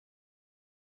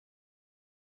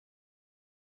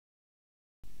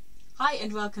Hi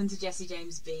and welcome to Jessie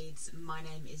James Beads. My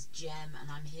name is Jem and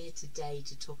I'm here today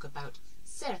to talk about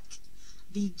Cirque,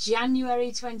 the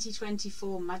January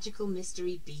 2024 Magical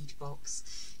Mystery Bead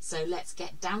Box. So let's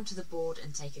get down to the board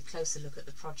and take a closer look at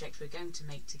the project we're going to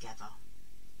make together.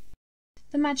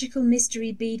 The Magical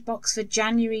Mystery Bead Box for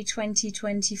January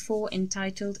 2024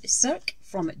 entitled Cirque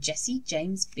from Jessie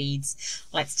James Beads.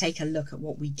 Let's take a look at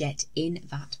what we get in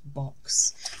that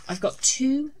box. I've got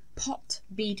two pot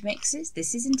bead mixes.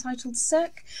 This is entitled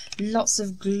Cirque. Lots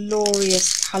of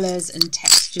glorious colours and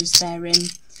textures therein.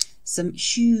 Some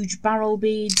huge barrel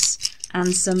beads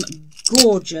and some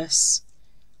gorgeous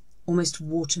almost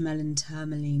watermelon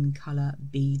tourmaline colour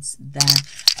beads there.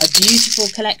 A beautiful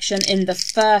collection in the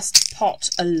first pot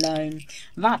alone.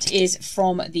 That is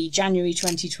from the January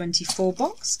 2024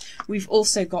 box. We've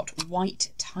also got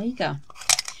White Tiger.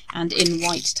 And in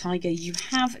White Tiger you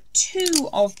have two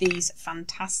of these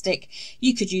fantastic,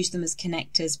 you could use them as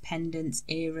connectors, pendants,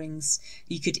 earrings,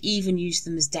 you could even use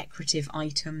them as decorative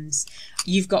items.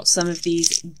 You've got some of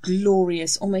these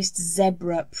glorious, almost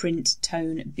zebra print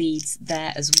tone beads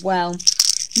there as well.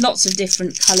 Lots of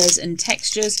different colours and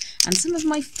textures, and some of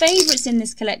my favourites in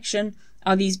this collection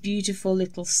are these beautiful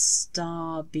little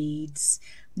star beads.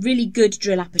 Really good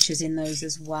drill apertures in those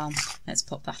as well. Let's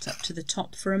pop that up to the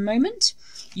top for a moment.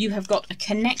 You have got a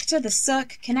connector, the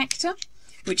Cirque connector,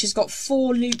 which has got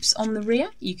 4 loops on the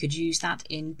rear. You could use that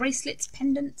in bracelets,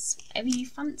 pendants, whatever you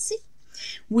fancy.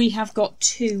 We have got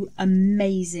 2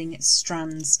 amazing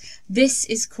strands. This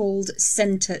is called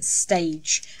Centre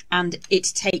Stage, and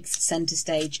it takes centre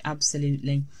stage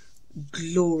absolutely.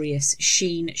 Glorious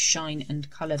sheen, shine and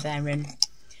colour therein.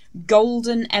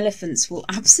 Golden elephants will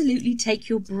absolutely take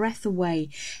your breath away.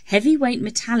 Heavyweight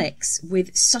metallics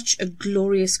with such a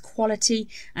glorious quality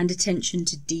and attention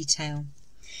to detail.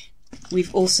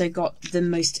 We've also got the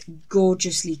most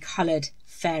gorgeously coloured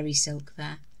fairy silk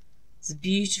there. It's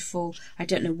beautiful. I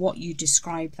don't know what you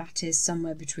describe that as,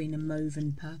 somewhere between a mauve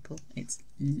and purple. It's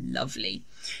lovely.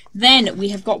 Then we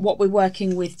have got what we're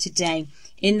working with today.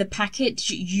 In the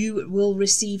package you will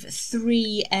receive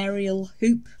 3 aerial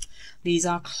hoop. These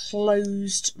are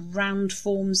closed round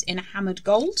forms in hammered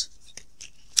gold.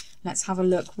 Let's have a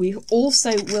look. We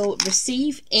also will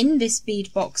receive in this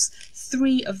bead box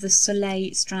 3 of the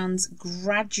Soleil strands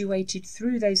graduated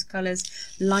through those colours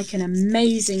like an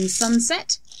amazing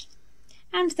sunset.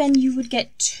 And then you would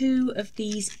get 2 of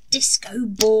these disco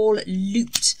ball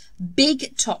looped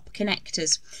big top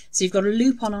connectors. So you've got a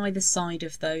loop on either side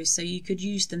of those, so you could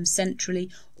use them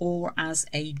centrally or as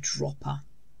a dropper.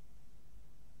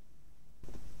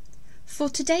 For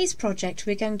today's project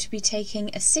we're going to be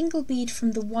taking a single bead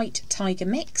from the White Tiger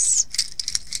mix.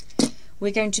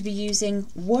 We're going to be using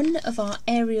 1 of our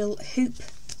aerial hoop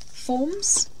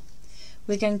forms.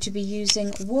 We're going to be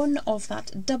using 1 of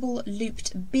that double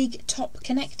looped big top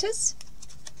connectors.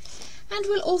 And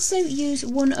we'll also use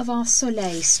 1 of our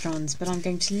Soleil strands, but I'm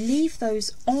going to leave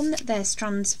those on their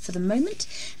strands for the moment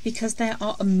because there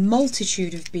are a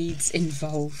multitude of beads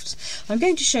involved. I'm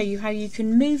going to show you how you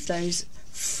can move those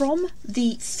from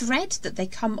the thread that they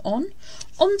come on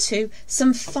onto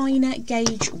some finer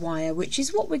gauge wire, which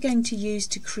is what we're going to use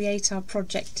to create our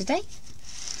project today,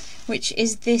 which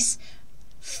is this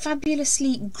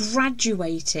fabulously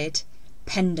graduated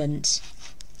pendant.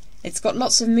 It's got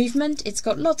lots of movement, it's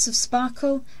got lots of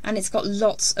sparkle, and it's got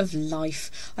lots of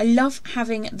life. I love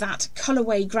having that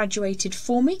colourway graduated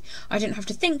for me. I don't have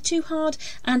to think too hard,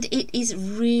 and it is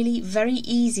really very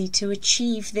easy to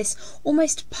achieve this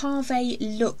almost pave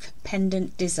look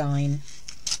pendant design.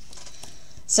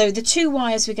 So the 2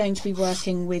 wires we're going to be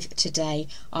working with today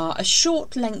are a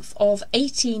short length of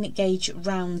 18 gauge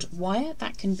round wire,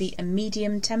 that can be a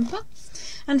medium temper,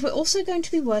 and we're also going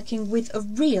to be working with a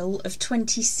reel of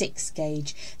 26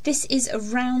 gauge. This is a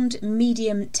round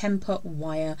medium temper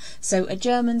wire, so a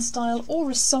German style or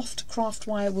a soft craft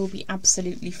wire will be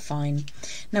absolutely fine.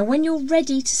 Now when you're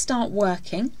ready to start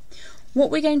working, what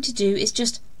we're going to do is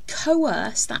just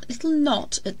coerce that little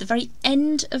knot at the very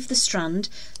end of the strand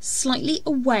slightly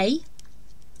away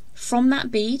from that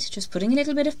bead, just putting a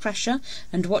little bit of pressure,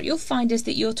 and what you'll find is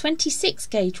that your 26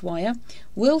 gauge wire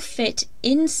will fit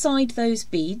inside those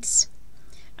beads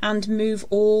and move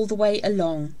all the way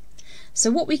along.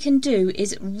 So what we can do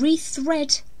is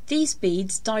rethread these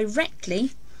beads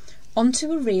directly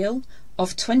onto a reel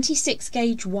of 26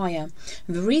 gauge wire.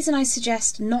 And the reason I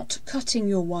suggest not cutting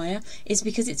your wire is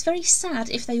because it's very sad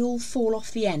if they all fall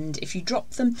off the end, if you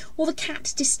drop them or the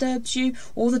cat disturbs you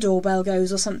or the doorbell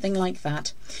goes or something like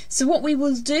that. So what we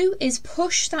will do is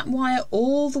push that wire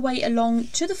all the way along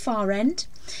to the far end,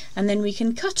 and then we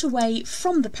can cut away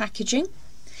from the packaging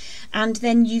and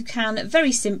then you can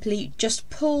very simply just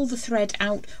pull the thread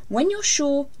out when you're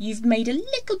sure you've made a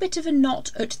little bit of a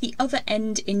knot at the other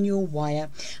end in your wire,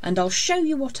 and I'll show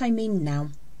you what I mean now.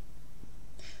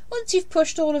 Once you've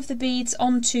pushed all of the beads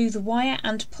onto the wire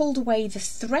and pulled away the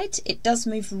thread, it does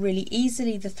move really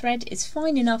easily. The thread is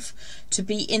fine enough to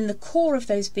be in the core of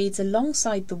those beads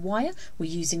alongside the wire. We're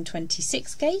using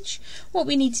 26 gauge. What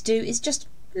we need to do is just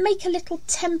make a little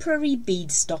temporary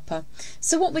bead stopper.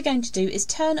 So what we're going to do is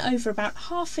turn over about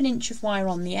 1/2 inch of wire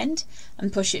on the end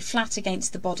and push it flat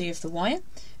against the body of the wire,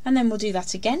 and then we'll do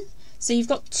that again. So you've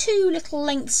got 2 little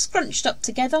lengths scrunched up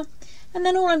together, and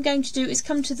then all I'm going to do is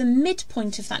come to the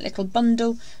midpoint of that little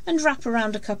bundle and wrap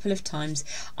around a couple of times.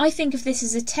 I think of this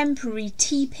as a temporary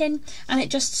T-pin, and it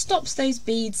just stops those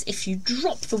beads, if you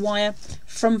drop the wire,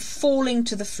 from falling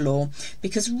to the floor,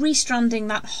 because restranding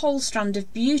that whole strand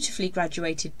of beautifully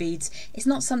graduated beads is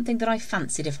not something that I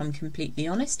fancied, if I'm completely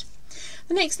honest.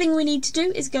 The next thing we need to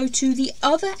do is go to the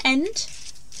other end,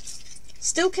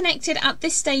 still connected at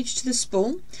this stage to the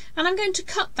spool, and I'm going to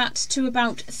cut that to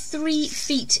about 3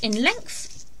 feet in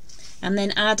length, and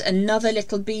then add another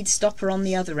little bead stopper on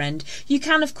the other end. You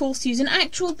can of course use an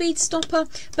actual bead stopper,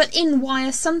 but in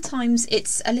wire sometimes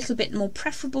it's a little bit more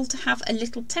preferable to have a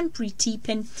little temporary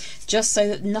T-pin, just so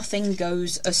that nothing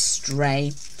goes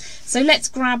astray. So let's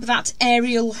grab that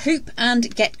aerial hoop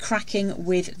and get cracking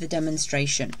with the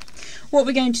demonstration. What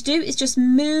we're going to do is just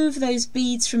move those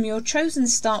beads from your chosen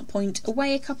start point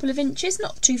away a couple of inches,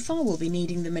 not too far, we'll be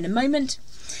needing them in a moment,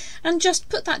 and just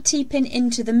put that T-pin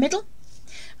into the middle,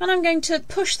 and I'm going to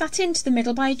push that into the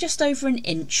middle by just over 1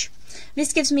 inch.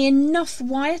 This gives me enough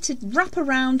wire to wrap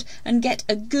around and get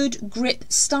a good grip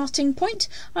starting point.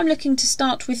 I'm looking to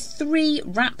start with 3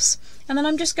 wraps, and then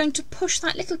I'm just going to push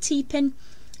that little T-pin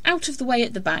out of the way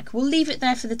at the back. We'll leave it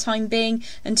there for the time being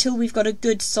until we've got a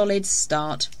good solid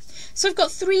start. So I've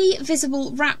got 3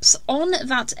 visible wraps on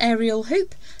that aerial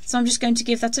hoop, so I'm just going to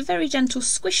give that a very gentle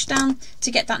squish down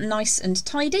to get that nice and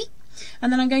tidy,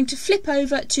 and then I'm going to flip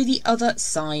over to the other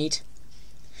side.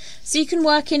 So you can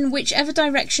work in whichever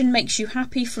direction makes you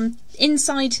happy, from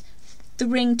inside the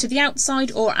ring to the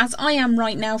outside, or as I am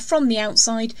right now, from the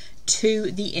outside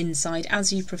to the inside,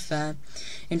 as you prefer.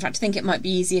 In fact, I think it might be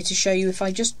easier to show you if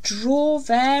I just draw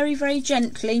very, very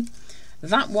gently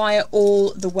that wire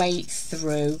all the way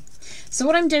through. So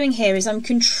what I'm doing here is I'm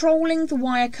controlling the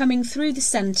wire coming through the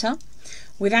centre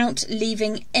without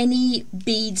leaving any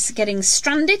beads getting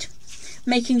stranded,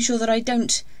 making sure that I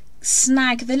don't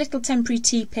snag the little temporary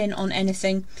T-pin on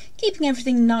anything, keeping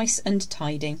everything nice and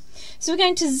tidy. So we're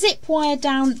going to zip wire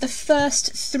down the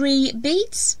first 3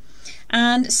 beads,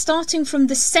 and starting from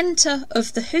the centre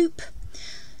of the hoop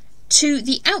to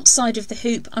the outside of the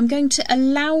hoop, I'm going to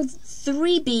allow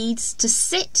 3 beads to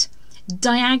sit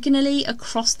diagonally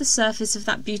across the surface of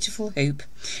that beautiful hoop.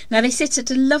 Now they sit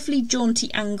at a lovely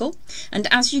jaunty angle, and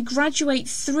as you graduate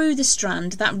through the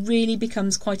strand, that really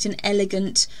becomes quite an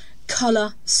elegant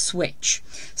colour switch.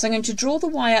 So I'm going to draw the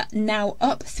wire now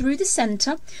up through the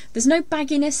centre. There's no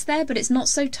bagginess there, but it's not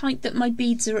so tight that my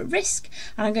beads are at risk,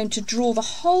 and I'm going to draw the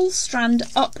whole strand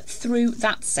up through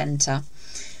that centre.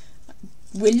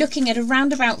 We're looking at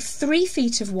around about 3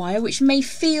 feet of wire, which may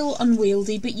feel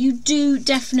unwieldy, but you do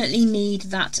definitely need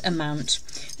that amount.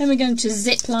 Then we're going to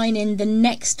zip line in the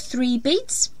next 3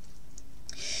 beads.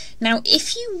 Now,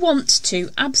 if you want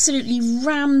to absolutely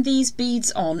ram these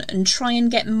beads on and try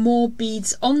and get more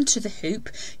beads onto the hoop,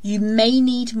 you may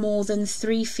need more than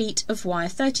 3 feet of wire,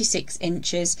 36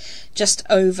 inches, just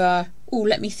over,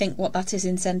 let me think what that is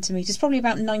in centimetres, probably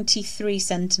about 93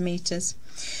 centimetres.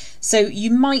 So you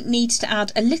might need to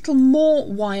add a little more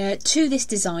wire to this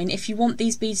design if you want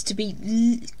these beads to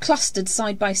be clustered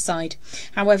side by side.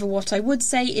 However, what I would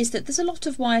say is that there's a lot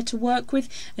of wire to work with,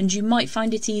 and you might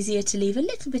find it easier to leave a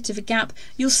little bit of a gap.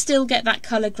 You'll still get that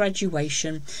colour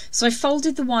graduation. So I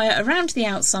folded the wire around the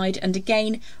outside, and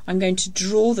again I'm going to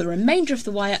draw the remainder of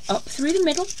the wire up through the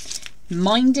middle,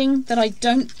 minding that I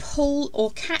don't pull or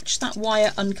catch that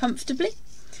wire uncomfortably.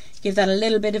 Give that a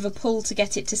little bit of a pull to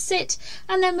get it to sit,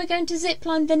 and then we're going to zip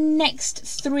line the next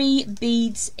 3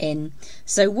 beads in.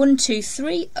 So 1, 2,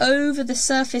 3 over the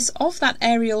surface of that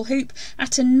aerial hoop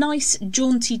at a nice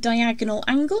jaunty diagonal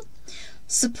angle.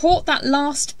 Support that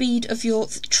last bead of your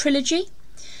trilogy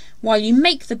while you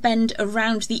make the bend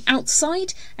around the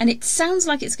outside, and it sounds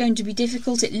like it's going to be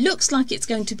difficult, it looks like it's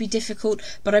going to be difficult,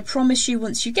 but I promise you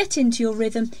once you get into your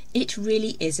rhythm, it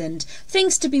really isn't.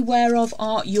 Things to be aware of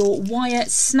are your wire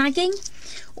snagging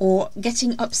or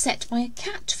getting upset by a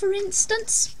cat, for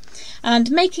instance.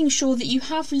 and making sure that you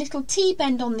have little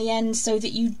T-bend on the end so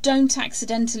that you don't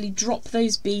accidentally drop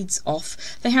those beads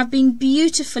off. They have been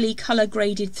beautifully colour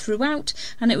graded throughout,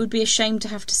 and it would be a shame to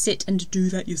have to sit and do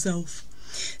that yourself.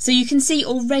 So you can see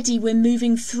already we're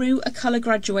moving through a colour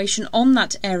graduation on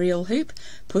that aerial hoop,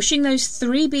 pushing those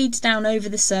 3 beads down over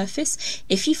the surface.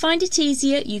 If you find it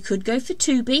easier, you could go for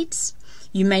 2 beads.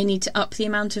 You may need to up the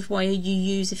amount of wire you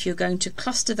use if you're going to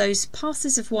cluster those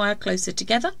passes of wire closer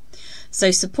together.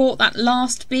 So support that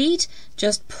last bead,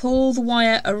 just pull the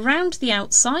wire around the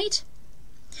outside,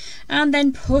 and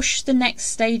then push the next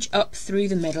stage up through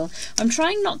the middle. I'm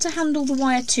trying not to handle the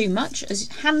wire too much, as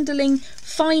handling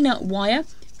finer wire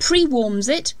pre-warms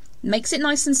it, makes it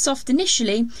nice and soft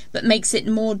initially, but makes it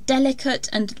more delicate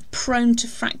and prone to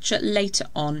fracture later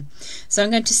on. So I'm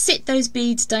going to sit those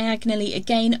beads diagonally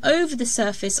again over the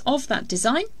surface of that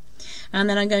design, and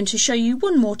then I'm going to show you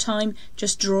one more time,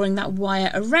 just drawing that wire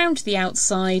around the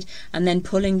outside and then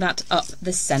pulling that up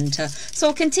the centre. So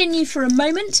I'll continue for a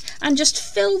moment and just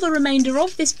fill the remainder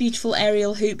of this beautiful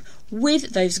aerial hoop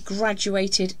with those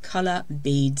graduated colour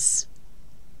beads.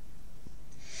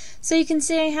 So you can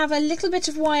see I have a little bit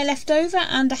of wire left over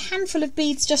and a handful of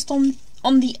beads just on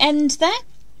the end there.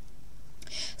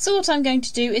 So what I'm going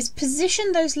to do is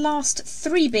position those last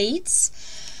 3 beads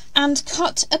and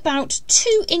cut about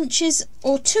 2 inches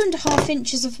or 2.5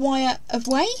 inches of wire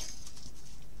away.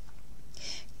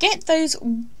 Get those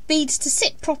beads to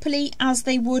sit properly as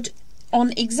they would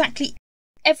on exactly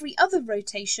every other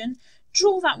rotation.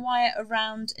 Draw that wire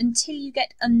around until you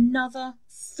get another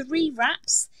 3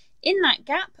 wraps in that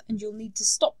gap, and you'll need to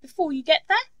stop before you get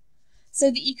there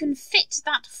so that you can fit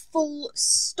that full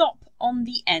stop on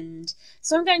the end.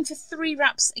 So I'm going for 3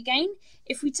 wraps again.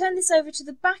 If we turn this over to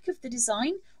the back of the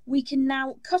design, we can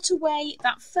now cut away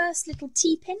that first little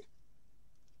T-pin,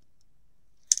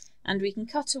 and we can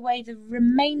cut away the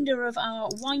remainder of our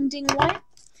winding wire,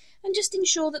 and just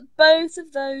ensure that both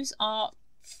of those are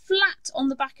flat on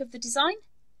the back of the design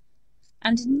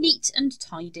and neat and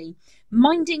tidy,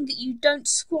 minding that you don't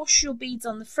squash your beads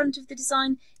on the front of the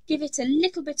design. Give it a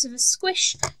little bit of a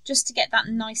squish just to get that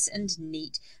nice and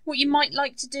neat. What you might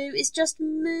like to do is just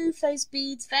move those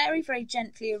beads very, very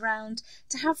gently around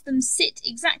to have them sit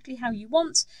exactly how you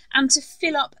want and to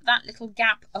fill up that little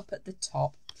gap up at the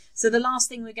top. So the last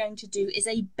thing we're going to do is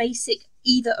a basic,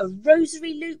 either a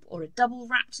rosary loop or a double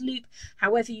wrapped loop,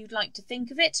 however you'd like to think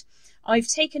of it. I've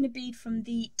taken a bead from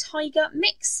the Tiger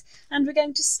mix, and we're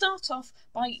going to start off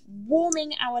by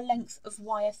warming our length of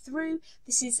wire through.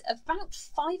 This is about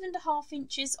 5.5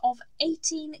 inches of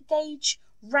 18 gauge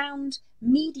round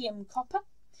medium copper.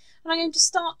 And I'm going to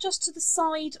start just to the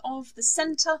side of the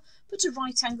centre, put a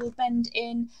right angle bend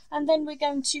in, and then we're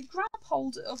going to grab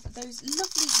hold of those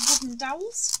lovely wooden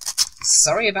dowels.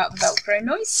 Sorry about the Velcro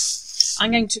noise.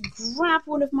 I'm going to grab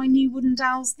one of my new wooden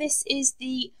dowels. This is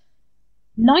the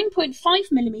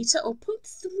 9.5mm or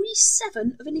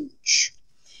 0.37 of an inch.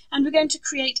 And we're going to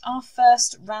create our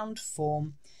first round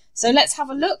form. So let's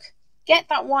have a look. Get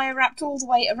that wire wrapped all the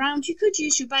way around. You could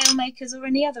use your bail makers or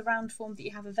any other round form that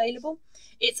you have available.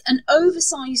 It's an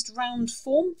oversized round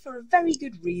form for a very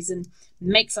good reason. It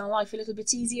makes our life a little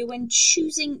bit easier when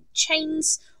choosing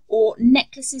chains or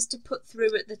necklaces to put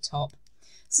through at the top.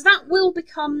 So that will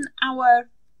become our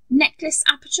necklace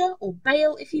aperture, or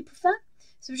bail if you prefer.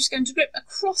 So we're just going to grip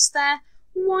across there,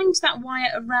 wind that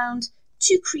wire around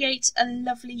to create a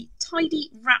lovely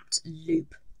tidy wrapped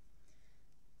loop.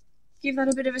 Give that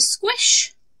a bit of a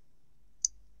squish.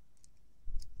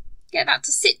 Get that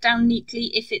to sit down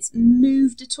neatly if it's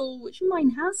moved at all, which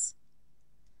mine has.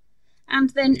 And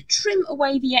then trim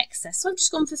away the excess. So I've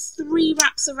just gone for 3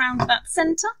 wraps around that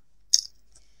centre.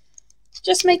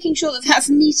 Just making sure that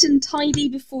that's neat and tidy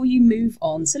before you move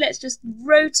on. So let's just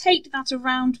rotate that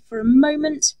around for a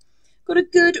moment. Got a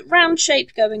good round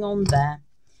shape going on there.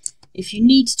 If you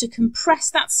need to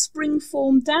compress that spring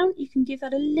form down, you can give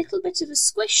that a little bit of a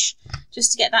squish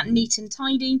just to get that neat and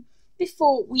tidy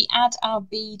before we add our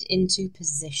bead into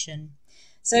position.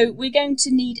 So we're going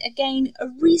to need, again, a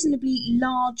reasonably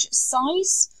large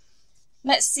size.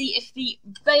 Let's see if the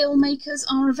bail makers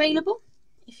are available.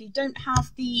 If you don't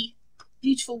have the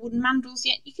beautiful wooden mandrels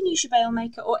yet, you can use your bail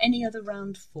maker or any other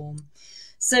round form.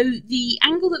 So the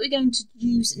angle that we're going to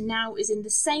use now is in the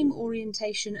same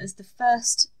orientation as the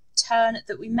first turn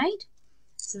that we made.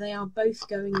 So they are both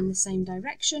going in the same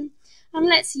direction. And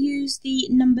let's use the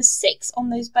number 6 on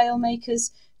those bail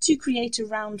makers to create a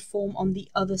round form on the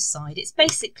other side. It's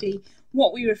basically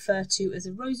what we refer to as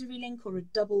a rosary link or a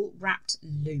double wrapped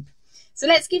loop. So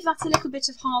let's give that a little bit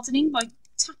of hardening by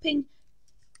tapping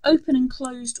open and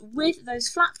closed with those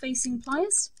flat facing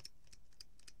pliers.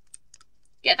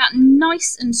 Get that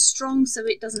nice and strong so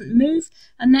it doesn't move,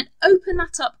 and then open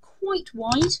that up quite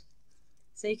wide.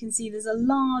 So you can see there's a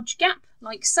large gap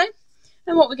like so.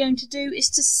 And what we're going to do is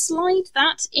to slide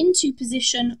that into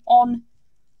position on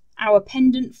our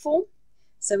pendant form.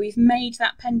 So we've made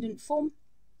that pendant form.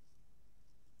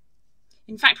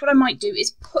 In fact, what I might do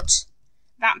is put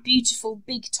that beautiful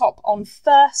big top on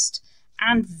first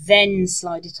and then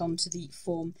slide it onto the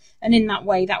form. And in that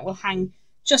way, that will hang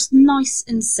just nice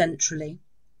and centrally.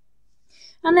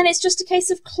 And then it's just a case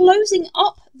of closing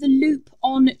up the loop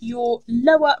on your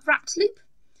lower wrapped loop.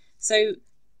 So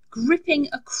gripping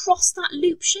across that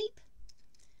loop shape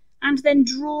and then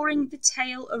drawing the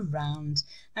tail around.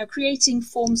 Now, creating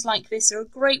forms like this are a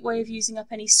great way of using up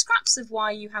any scraps of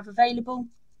wire you have available.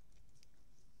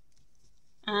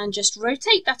 And just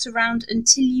rotate that around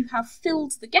until you have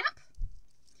filled the gap.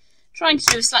 Trying to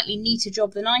do a slightly neater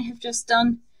job than I have just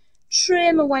done.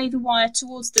 Trim away the wire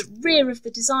towards the rear of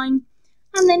the design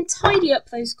and then tidy up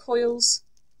those coils,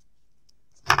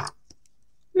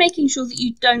 making sure that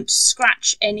you don't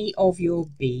scratch any of your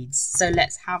beads. So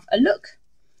let's have a look.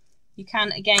 You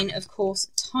can again, of course,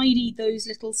 tidy those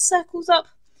little circles up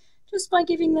just by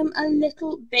giving them a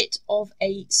little bit of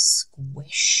a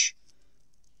squish.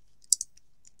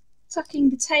 Tucking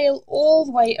the tail all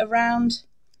the way around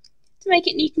to make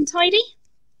it neat and tidy.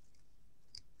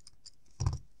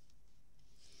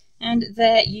 And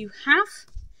there you have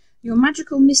your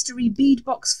magical mystery bead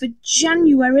box for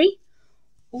January,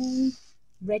 all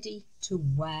ready to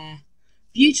wear.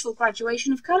 Beautiful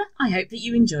graduation of colour. I hope that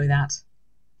you enjoy that.